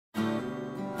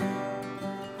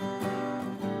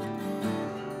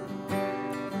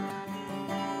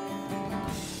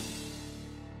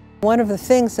One of the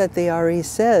things that the ARI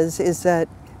says is that,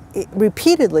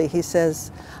 repeatedly he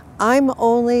says, I'm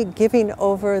only giving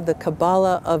over the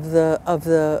Kabbalah of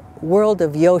the world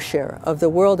of Yosher, of the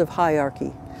world of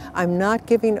hierarchy. I'm not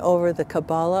giving over the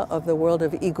Kabbalah of the world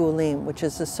of Igulim, which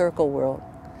is the circle world.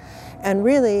 And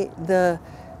really, the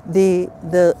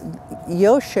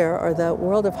Yosher, or the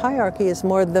world of hierarchy, is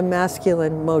more the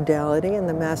masculine modality and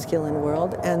the masculine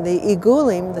world, and the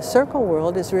Igulim, the circle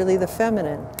world, is really the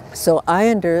feminine. So I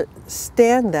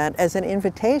understand that as an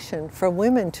invitation for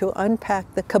women to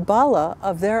unpack the Kabbalah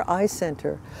of their eye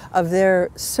center, of their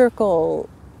circular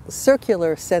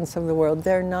sense of the world,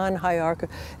 their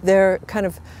non-hierarchical, their kind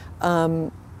of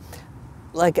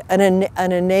like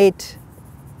an innate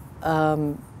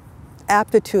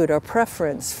aptitude or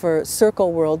preference for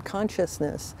circle world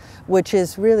consciousness, which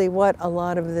is really what a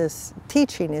lot of this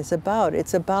teaching is about.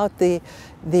 It's about the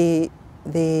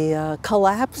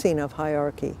collapsing of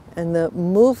hierarchy and the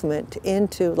movement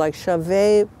into, like,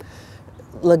 shaveh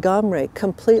legamre,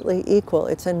 completely equal.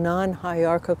 It's a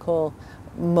non-hierarchical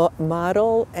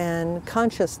model and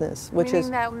consciousness, which Meaning is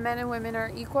that men and women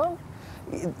are equal?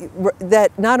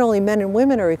 that not only men and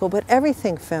women are equal, but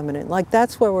everything feminine. Like,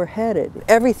 that's where we're headed.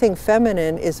 Everything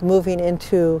feminine is moving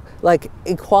into, like,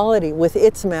 equality with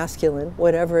its masculine,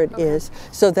 whatever it is,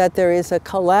 so that there is a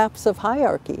collapse of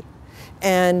hierarchy,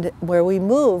 and where we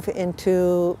move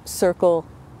into circle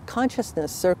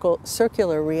consciousness,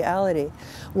 circular reality.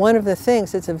 One of the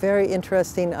things, it's a very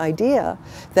interesting idea,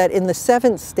 that in the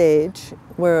 7th stage,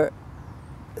 where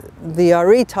the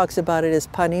ARI talks about it as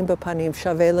panim b'panim,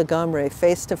 shaveh legamre,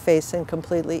 face to face and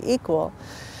completely equal.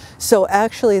 So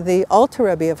actually the Alter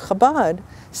Rebbe of Chabad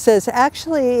says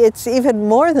actually it's even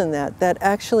more than that, that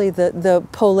actually the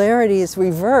polarity is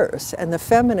reverse, and the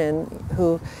feminine,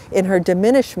 who in her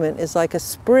diminishment is like a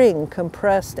spring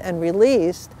compressed and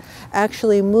released,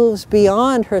 actually moves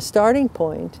beyond her starting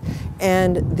point,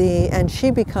 and she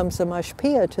becomes the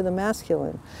mashpia to the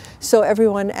masculine. So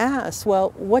everyone asks,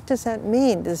 well, what does that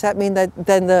mean? Does that mean that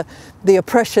then the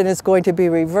oppression is going to be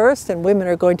reversed and women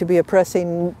are going to be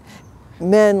oppressing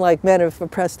men like men have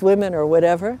oppressed women, or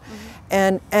whatever?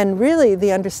 And really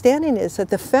the understanding is that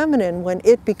the feminine, when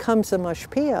it becomes a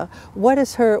mashpia, what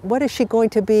is she going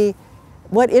to be,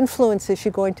 what influence is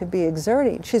she going to be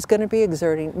exerting? She's going to be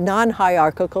exerting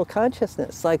non-hierarchical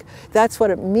consciousness. Like, that's what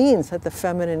it means that the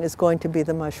feminine is going to be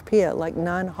the mashpia, like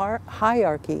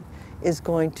non-hierarchy is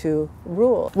going to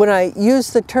rule. When I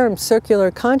use the term circular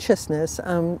consciousness,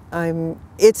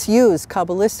 it's used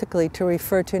Kabbalistically to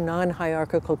refer to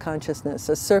non-hierarchical consciousness.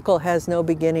 A circle has no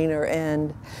beginning or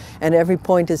end, and every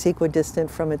point is equidistant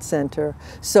from its center.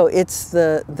 So it's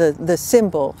the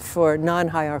symbol for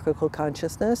non-hierarchical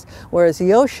consciousness, whereas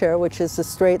Yosher, which is the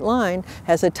straight line,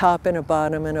 has a top and a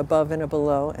bottom, and above and a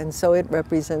below, and so it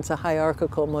represents a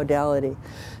hierarchical modality.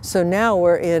 So now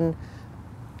we're in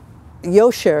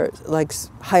Yosher, like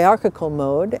hierarchical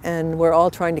mode, and we're all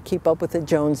trying to keep up with the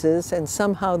Joneses, and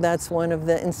somehow that's one of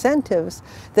the incentives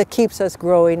that keeps us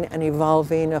growing and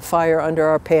evolving, a fire under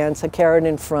our pants, a carrot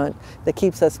in front, that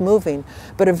keeps us moving.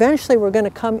 But eventually we're going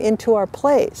to come into our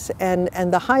place, and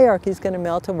the hierarchy is going to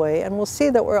melt away, and we'll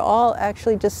see that we're all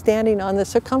actually just standing on the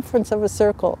circumference of a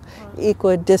circle,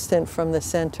 equidistant from the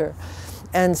center.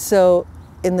 And so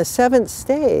in the 7th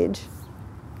stage,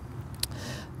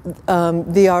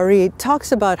 the ARI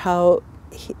talks about how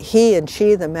he and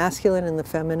she, the masculine and the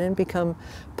feminine, become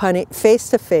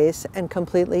face to face and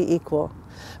completely equal.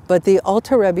 But the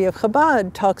Alter Rebbe of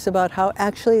Chabad talks about how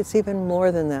actually it's even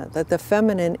more than that, that the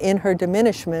feminine in her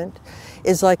diminishment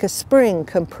is like a spring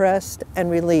compressed and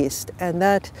released, and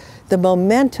that the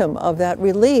momentum of that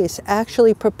release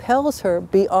actually propels her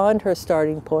beyond her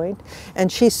starting point,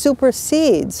 and she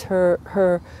supersedes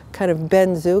her kind of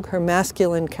Ben Zug, her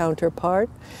masculine counterpart.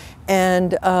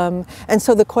 And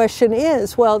so the question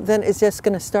is, well, then is this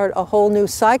going to start a whole new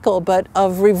cycle, but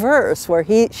of reverse, where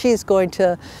she's going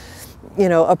to, you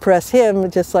know, oppress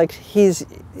him just like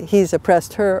he's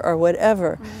oppressed her, or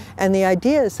whatever. And the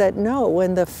idea is that no,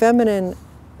 when the feminine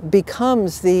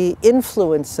becomes the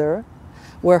influencer,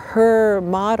 where her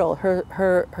model,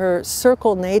 her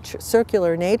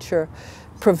circular nature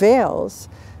prevails,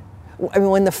 I mean,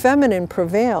 when the feminine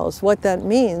prevails, what that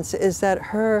means is that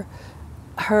her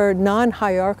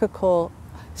non-hierarchical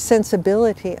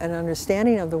sensibility and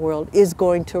understanding of the world is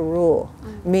going to rule,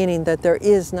 meaning that there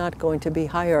is not going to be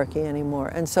hierarchy anymore.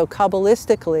 And so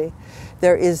Kabbalistically,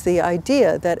 there is the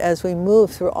idea that as we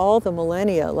move through all the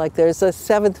millennia, like there's a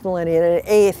 7th millennium, and an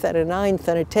 8th, and a 9th,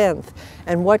 and a 10th,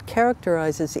 and what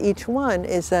characterizes each one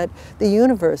is that the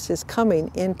universe is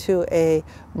coming into a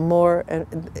more,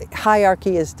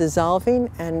 hierarchy is dissolving,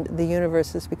 and the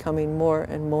universe is becoming more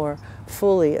and more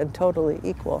fully and totally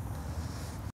equal.